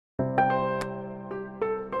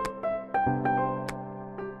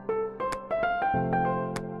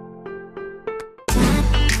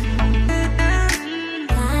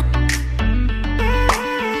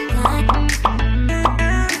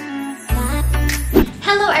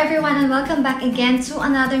Hello everyone and welcome back again to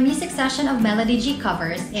another music session of melodyG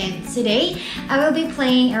covers, and today I will be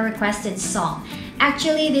playing a requested song.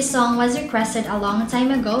 Actually, this song was requested a long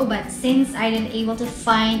time ago, but since I didn't able to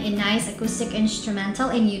find a nice acoustic instrumental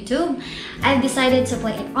in YouTube, I decided to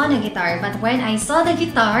play it on a guitar. But when I saw the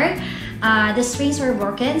guitar, the strings were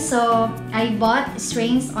broken, so I bought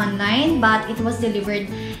strings online, but it was delivered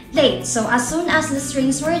late. So as soon as the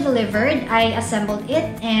strings were delivered, I assembled it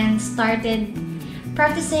and started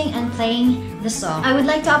practicing and playing the song. I would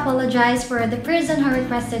like to apologize for the person who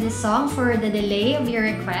requested this song for the delay of your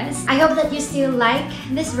request. I hope that you still like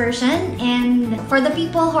this version, and for the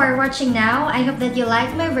people who are watching now, I hope that you like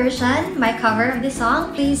my version, my cover of this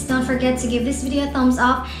song. Please don't forget to give this video a thumbs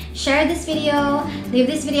up, share this video, leave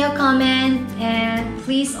this video a comment, and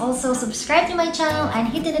please also subscribe to my channel and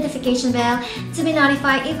hit the notification bell to be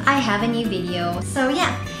notified if I have a new video. So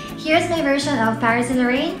yeah, here's my version of Paris in the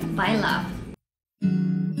Rain by Lauv.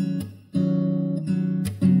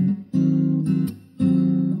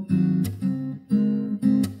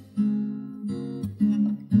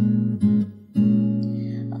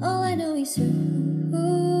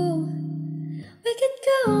 We could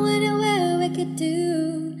go anywhere, we could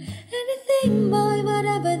do anything, boy,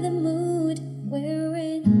 whatever the mood we're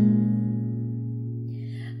in.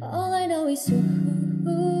 All I know is get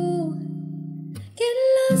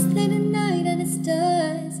lost late at night and the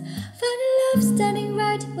stars, find love standing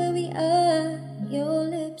right where we are. Your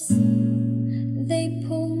lips, they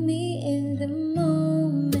pull me in the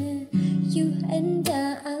moment. You and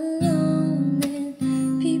I alone,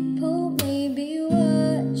 and people may be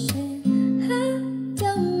watching. I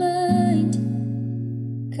don't mind,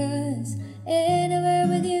 'cause anywhere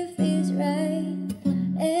with you feels right.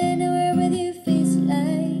 Anywhere with you feels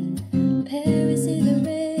like Paris in the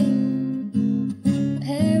rain.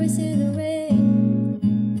 Paris in the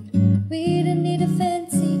rain. We don't need a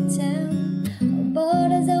fancy town or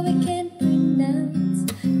borders that we can't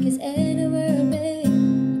pronounce, 'cause anywhere,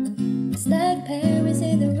 babe, it's like Paris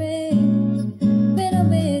in the rain. When I'm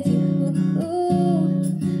with you,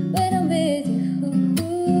 when I'm with you,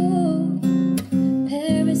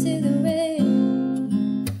 Paris in the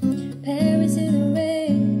rain, Paris in the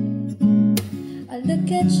rain. I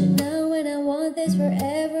look at you now and I want this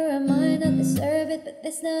forever. I might not deserve it, but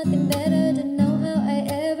there's nothing better to know how I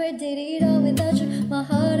ever did it all without you. My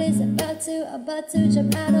heart is about to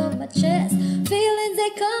jump out of my chest. Feelings,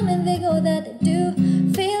 they come and they go, that they do.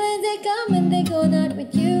 Feelings, they come and they go, not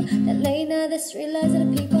with you. That late night, the street lights, and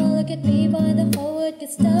the people look at me, but the whole world could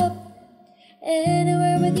stop.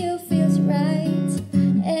 Anywhere with you feels